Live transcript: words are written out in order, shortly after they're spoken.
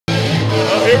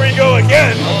here we go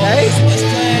again. Okay.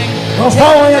 The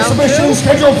following exhibition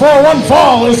scheduled for one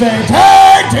fall is a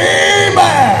tag team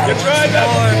match. You tried that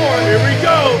before. Here we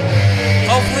go.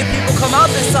 Hopefully people come out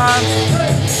this time.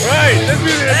 Right. This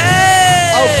music is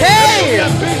Okay. a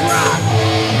big rock.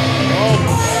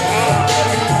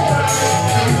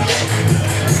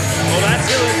 Oh, that's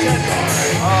really good.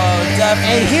 Oh, definitely.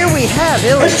 And here we have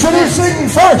Introducing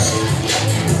first,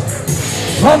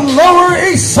 from Lower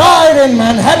East Side in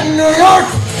Manhattan, New York,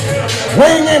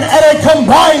 weighing in at a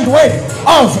combined weight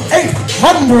of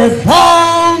 800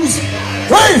 pounds,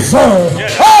 Razer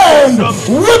and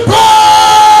Whiplash!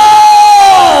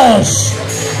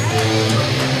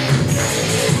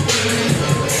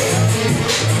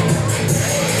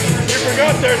 You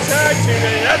forgot their tag team,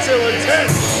 and that's ill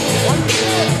intense.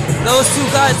 Those two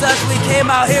guys actually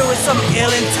came out here with some ill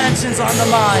intentions on the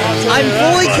mind. I'm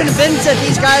fully convinced that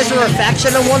these guys were a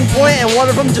faction at one point, and one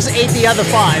of them just ate the other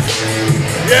 5.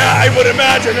 Yeah, I would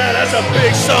imagine that. That's a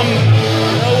big sum.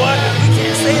 You know what? You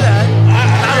can't say that.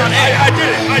 I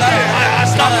did it. I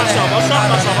stopped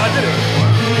myself. I did it.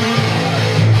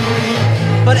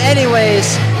 But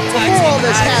anyways, before all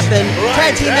this happened,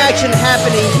 tag team action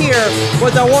happening here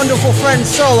with our wonderful friend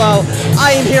Solo.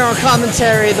 I am here on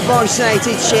commentary, the Bronx United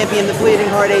States champion, the Bleeding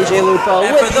Heart AJ Lupo.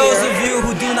 And for those of you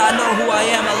who do not know who I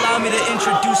am, allow me to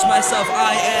introduce myself.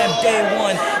 I am Day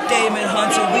One, Damon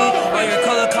Hunter. We are your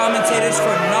color commentators for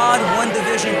non-1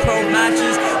 Division Pro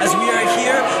matches, as we are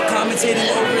here commentating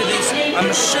over this,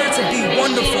 I'm sure to be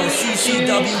wonderful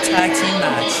CCW tag team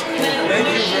match. Thank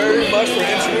you very much for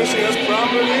introducing us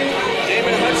properly.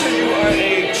 Damon Hudson, you are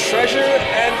a treasure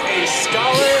and a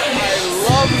scholar. I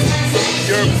love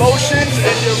your emotions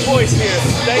and your voice here.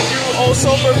 Thank you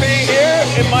also for being here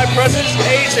in my presence,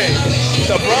 AJ,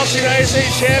 the Bronx United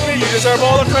States champion. You deserve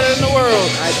all the credit in the world.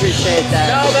 I appreciate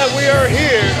that. Now that we are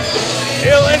here,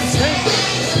 Ill Intent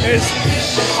is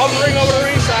hovering over the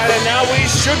ringside, and now we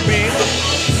should be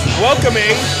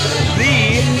welcoming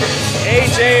the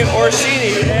AJ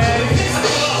Orsini.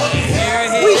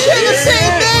 We share the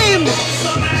same name!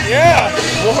 Yeah,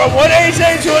 well, from one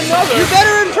AJ to another. You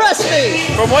better impress me!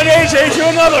 From one AJ to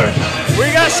another.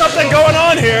 We got something going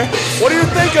on here. What do you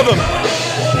think of him?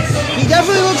 He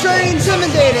definitely looks very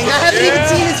intimidating. I haven't even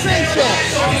seen his face yet.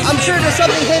 I'm sure there's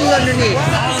something hidden underneath.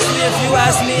 Honestly, if you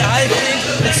ask me, I think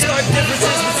the stark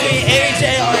differences between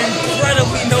AJ are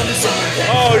incredibly noticeable.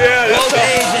 Oh yeah,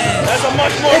 that's a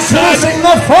much more Introducing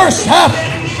the first half.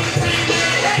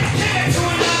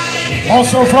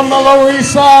 Also from the Lower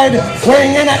East Side,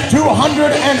 weighing in at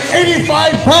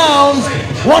 285 pounds,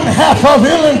 one half of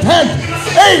Ill Intent,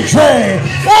 AJ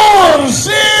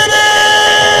Orsini!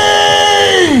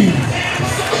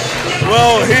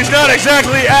 Well, he's not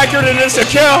exactly accurate in this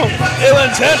account. Ill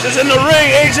Intent is in the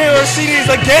ring. AJ Orsini is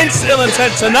against Ill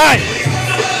Intent tonight.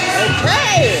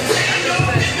 Okay!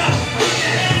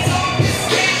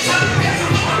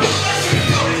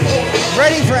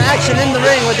 Ready for action in the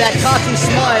ring with that cocky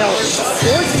smile. Or some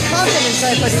confidence,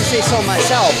 if I do say so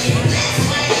myself.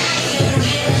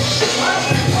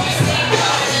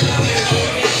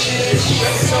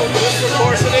 So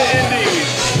disproportionate indeed.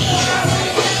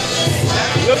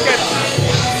 Look at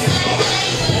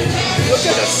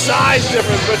the size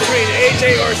difference between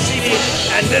AJ Orsini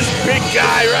and this big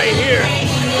guy right here.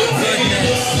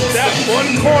 That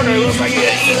one corner looks like he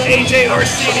eats AJ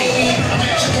Orsini.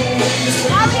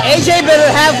 AJ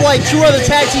better have like 2 other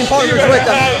tag team partners with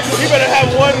him. You better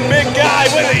have one big guy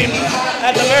with him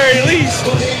at the very least.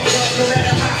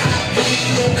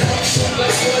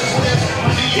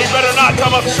 He better not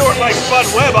come up short like Spud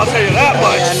Webb, I'll tell you that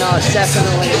much. Yeah, no,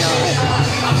 definitely not.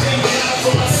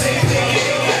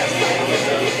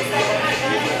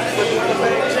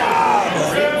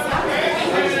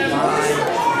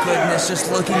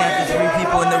 Just looking at the 3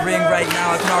 people in the ring right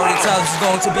now, I can already tell this is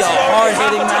going to be a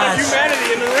hard-hitting match. Humanity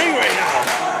in the ring right now.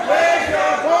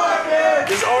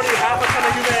 There's already half a ton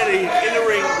of humanity in the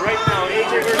ring right now.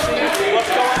 AJ Orsini,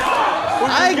 what's going on?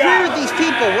 I agree with these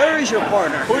people. Where is your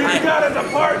partner? Who you got as a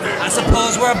partner? I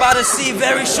suppose we're about to see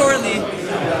very shortly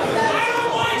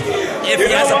if he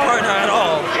has a partner at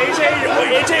all.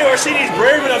 AJ Orsini's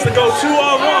brave enough to go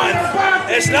 2-on-1.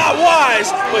 It's not wise,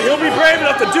 but he'll be brave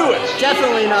enough to do it.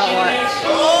 Definitely not wise.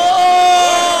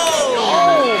 Oh!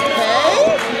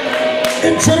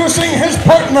 Okay. Introducing his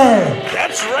partner.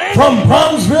 That's right. From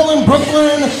Brownsville in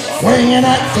Brooklyn, weighing in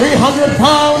at 300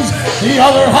 pounds, the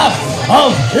other half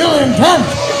of Ill Intent,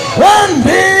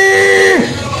 Randy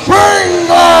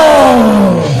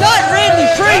Pringle! Not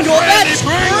Randy Pringle, that's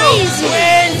crazy!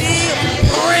 Randy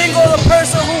Pringle, the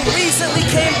person who recently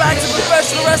came back to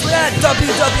professional wrestling at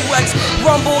WWX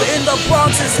Rumble in the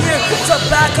Bronx, is here to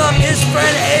back up his his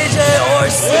friend AJ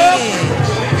Orsini.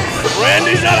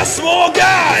 Randy's not a small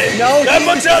guy. No, that he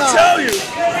much is I'll not. tell you.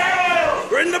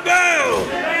 Ring the bell.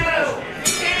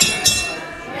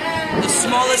 The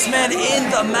smallest man in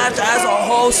the match as a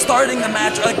whole, starting the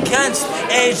match against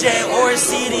AJ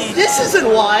Orsini. This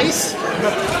isn't wise.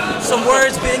 Some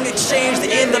words being exchanged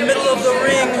in the middle of the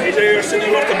ring. AJ Orsini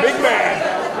with the big man.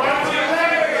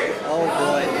 Oh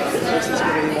boy, this is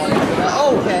gonna be one.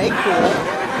 Okay, cool.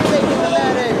 Taking the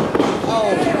mat in. Oh,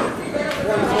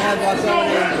 wonderful headlock going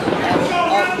in.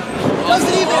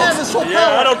 Doesn't even have his full power.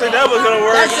 Yeah, I don't think that was gonna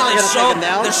work. That's not gonna take him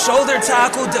down. The shoulder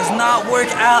tackle does not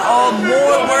work at all.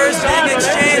 More words being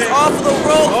exchanged off of the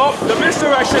rope. Oh, the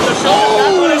misdirection, the shoulder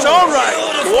tackle is all right.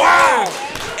 Wow.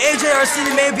 AJ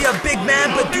Orsini may be a big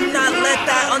man, but do not let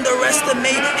that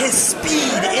underestimate his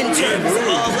speed in terms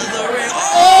of the ring.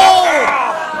 Oh!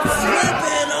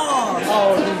 Flipping off.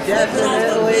 Oh, he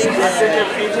definitely I think if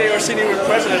AJ Orsini was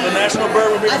president, the national bird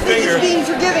would be I the think finger. he's being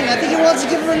forgiving. I think he wants to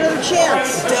give him another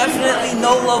chance. Definitely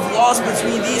no love lost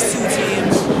between these two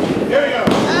teams.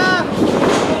 Ah,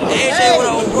 AJ Hey.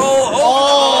 with a roll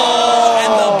over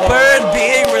and the bird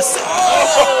being received.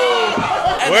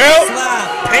 Oh! And Well, the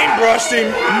slap. paintbrushed him.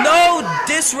 No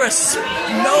disrespect.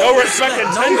 No respect No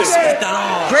intended. respect at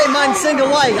all. great minds think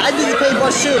alike. I did the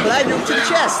paintbrush too, but I did it to the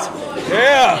chest.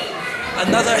 Yeah.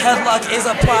 Another headlock is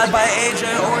applied by AJ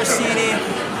Orsini.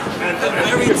 A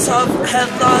very tough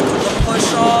headlock, the push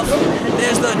off.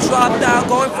 There's the drop down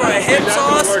going for a hip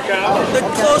toss. The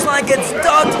clothesline gets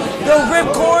ducked. The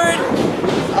ripcord.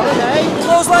 Okay.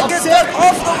 Clothesline gets Upset. ducked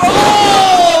off the rope.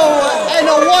 Oh! And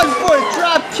a 1-foot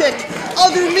drop kick.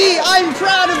 Other me, I'm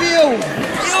proud of you.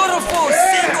 Beautiful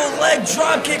single leg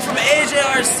drop kick from AJ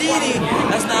Orsini.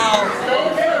 That's now.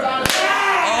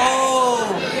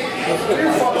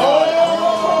 Oh.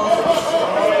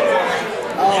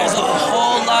 There's a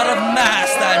whole lot of mass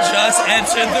that just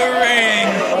entered the ring.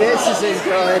 This isn't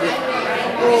good.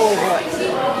 Oh boy.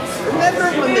 Remember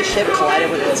when the ship collided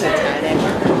with the Titanic?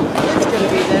 It's gonna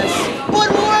be this. But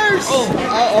worse! Oh.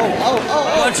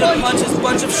 Bunch of punches,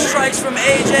 bunch of strikes from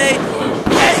AJ.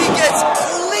 And he gets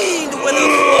cleaned with a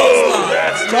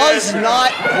clothesline. Does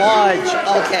not budge.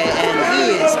 Okay, and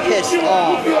he is pissed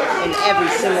off in every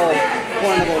single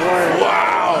one of the words.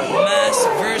 Wow. Mass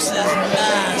versus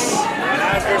mass.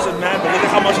 Mass versus man, but look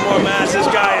at how much more mass this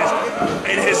guy is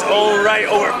in his own right,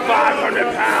 over 500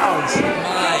 pounds.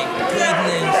 My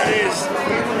goodness. That is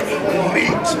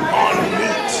meat on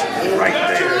meat right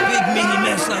there. Big mini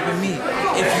mess like a meat,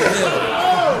 if you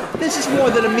will. This is more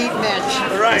than a meat match.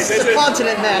 Right, This this is a is-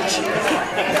 continent match.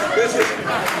 This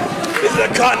is a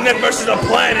continent versus a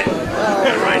planet.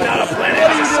 And right now the planet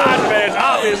has a side advantage,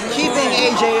 obviously. Keeping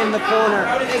AJ in the corner,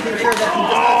 making sure that he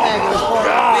does not tag in his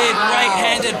corner. Big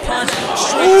right-handed punch,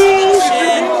 straight to the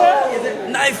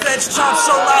chin. Knife edge chop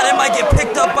so loud it might get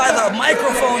picked up by the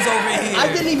microphones over I here.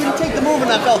 didn't even take the move and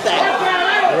I felt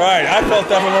that. Right, I felt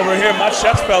that from over here. My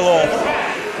chest fell off.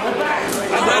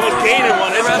 I was gaining one.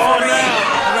 The It's gone referee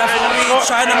now.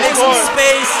 trying to make some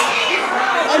space.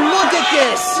 And look at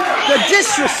this. The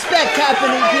disrespect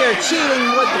happening here. Cheating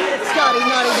with Scotty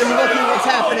not even looking what's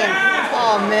happening.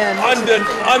 Oh man.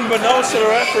 Unbeknownst to the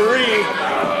referee,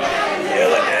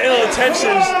 ill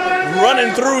intentions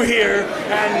running through here,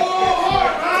 and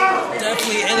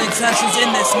Definitely ill intentions in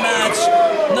this match.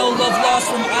 No love lost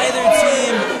from either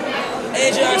team.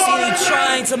 AJ Orsini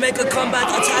trying to make a comeback,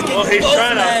 attacking well, he's both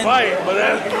trying men. to fight, but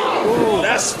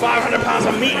that's 500 pounds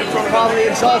of meat in front of him. Probably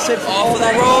exhausted from all Off of the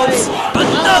that ropes. fight.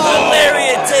 Another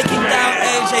lariat taking down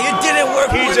AJ. It didn't work.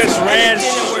 He once, just and ran it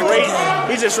didn't work straight. again.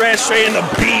 He just ran straight into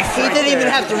beef. He right didn't even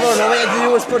there. have to run. All he had to do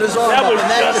was put his arm That up, was and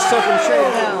that just- just took him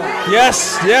straight down.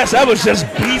 Yes, that was just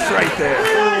beef right there.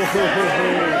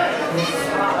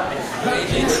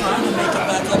 AJ trying to make it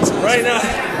back up to his Right now,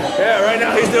 yeah, right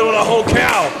now he's doing a whole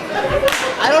cow.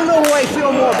 I don't know who I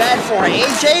feel more bad for,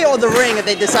 AJ or the ring, if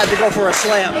they decide to go for a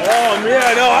slam.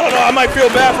 Yeah, no, I don't know. I might feel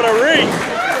bad for the ring.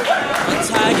 The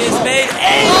tag is made.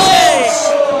 AJ!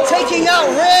 Oh, taking out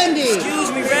Randy. Excuse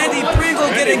me, Randy Pringle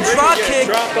getting Pringle drop getting kicked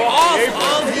dropped off off the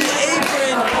apron. of the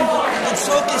apron. The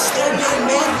choke is still being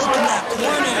made. Look in that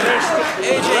corner.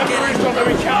 AJ Referee's getting supposed to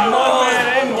be counting one man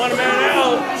in, one man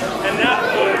out, and that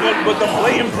with the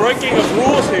blatant breaking of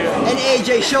rules here. And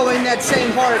AJ showing that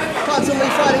same heart, constantly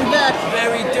fighting back.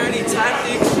 very dirty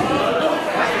tactics.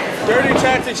 Dirty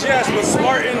tactics, yes, but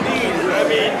smart indeed. I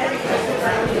mean,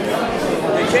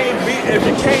 if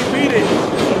you can't beat it,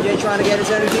 AJ trying to get his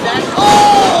energy back.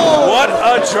 Oh! what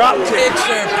a drop kick.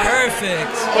 Picture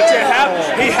perfect.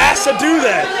 But he has to do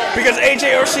that because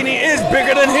AJ Orsini is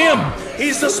bigger than him.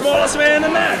 He's the smallest man in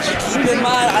the match. Keep in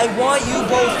mind, I want you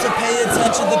both to pay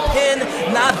attention. The pin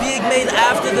not being he'd made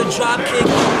after the dropkick.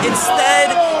 Instead,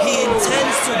 he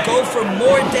intends to go for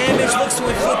more damage, looks to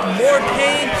inflict more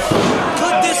pain.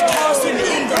 Could this cost him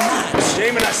in the match?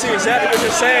 Damon, I see exactly what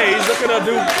you're saying. He's looking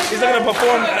to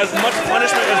perform as much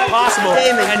punishment as possible.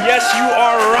 Damon. And yes, you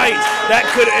are right. That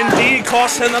could indeed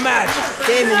cost him the match.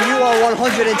 Damon, you are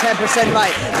 110%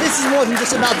 right. This is more than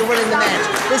just about the winning the match.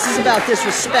 This is about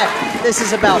disrespect. This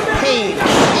is about pain.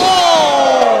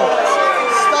 Oh!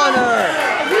 Stunner!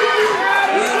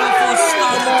 Beautiful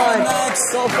stunner. Next.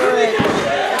 Go for it.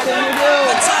 What can you do?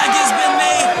 The tag has been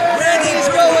made. He's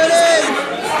going in.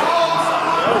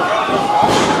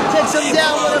 Takes him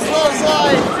down with a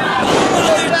clothesline.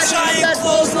 Another giant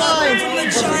clothesline from the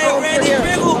giant Randy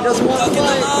Pringle. Doesn't want to Stuck in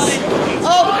the fight. line.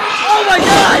 Oh my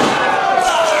God!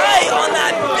 The height on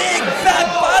that big fat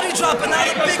body drop, and now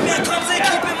the big man comes in.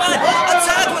 Keep in mind, a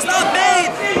tag was not made.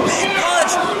 Big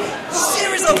punch,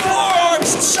 series of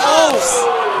forearms, chops.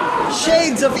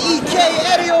 Shades of EK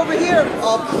Eddie over here.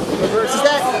 Oh, reverses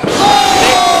that.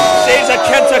 Shades of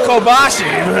Kenta Kobashi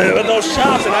with those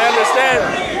chops, and I understand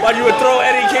why you would throw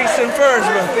Eddie Kingston first,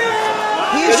 but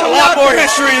there's a lot more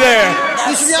history there.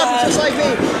 He's from Yakuza just like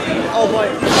me. Oh boy.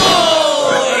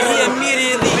 And he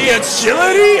immediately The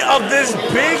agility of this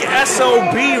big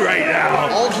SOB right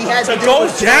now All he had to to do go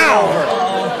was down.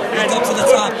 look up to the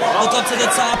top. Look up to the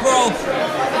top rope.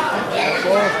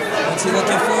 What's he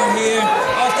looking for here?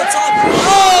 Off the top.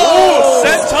 Oh,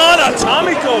 Senton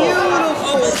Atomico.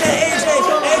 Oh, look at AJ.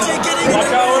 AJ getting in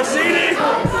Watch the out, Orsini.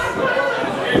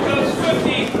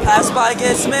 pass by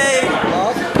gets made.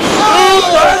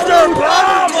 Thunder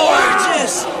bomb.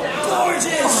 Gorgeous.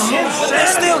 Gorgeous. But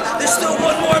there's still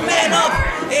one more man up.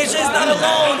 AJ's not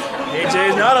alone.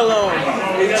 AJ's not alone.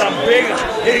 He got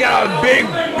a big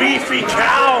beefy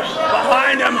cow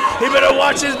behind him. He better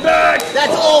watch his back.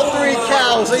 That's all 3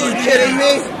 cows. Are you kidding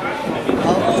me?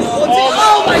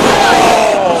 Oh my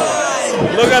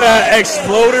God! Look at that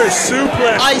exploder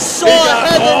suplex. I saw He got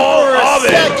heaven all for a of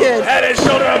it. second. Head and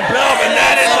shoulder and belt, and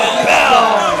that is a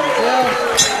belt.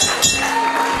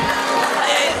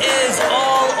 It is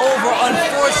all over,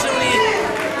 unfortunately.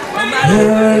 No matter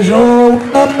Here's your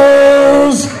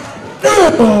numbers.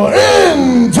 New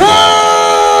in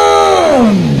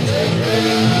turn.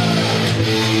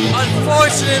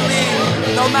 Unfortunately,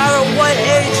 no matter what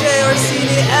AJ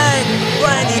Orsini and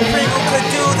Randy Pringle could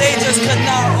do, they just could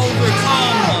not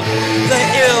overcome the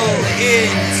ill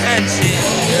intention.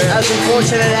 As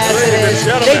unfortunate as it Ladies and is,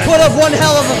 gentlemen. they put up one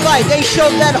hell of a fight. They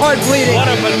showed that heart bleeding,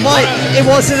 but it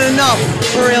wasn't enough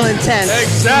for ill intent.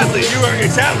 Exactly. You are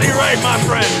exactly right, my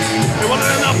friend. It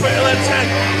wasn't enough for ill intent.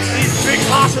 These big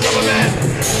hosses of a man.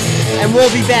 And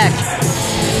we'll be back.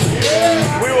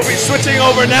 We will be switching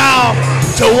over now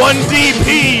to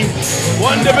 1DP,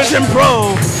 1 Division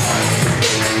Pro,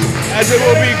 as it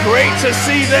will be great to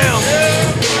see them.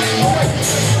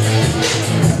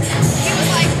 He was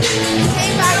like,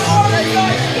 came back over.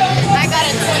 I got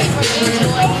a 20 from each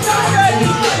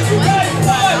one.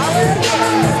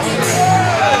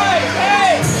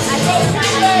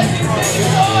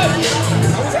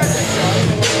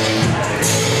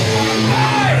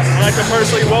 I'd like to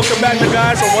personally welcome back the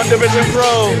guys from 1 Division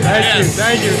Pro.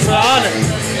 Thank you. It's an honor.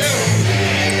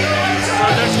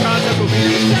 Our next contest will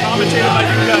be commentated by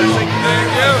you guys.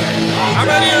 Thank you. I'm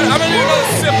gonna need another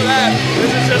sip of that. This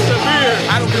is just a beer.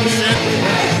 I don't give a shit.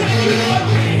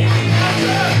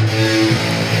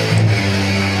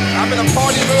 I'm in a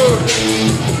party mood.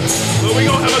 But we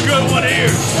gonna have a good one here.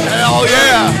 Hell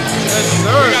yeah. Yes, sir.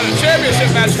 We got a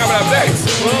championship match coming up next.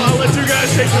 Well, I'll let you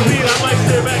guys take the lead. I might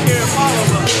sit back here and follow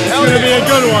them. It's gonna be a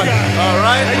good one. All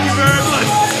right. Thank you very much.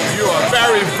 You are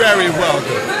very, very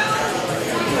welcome.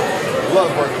 Love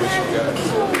working with you guys.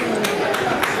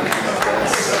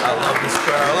 I love this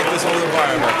crowd. I love this whole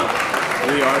environment.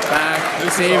 We are back.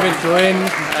 David Glynn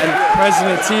and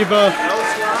President Tebow.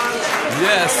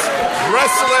 Yes.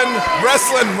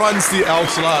 Wrestling runs the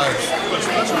Elks Lodge.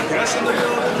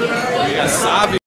 Yes,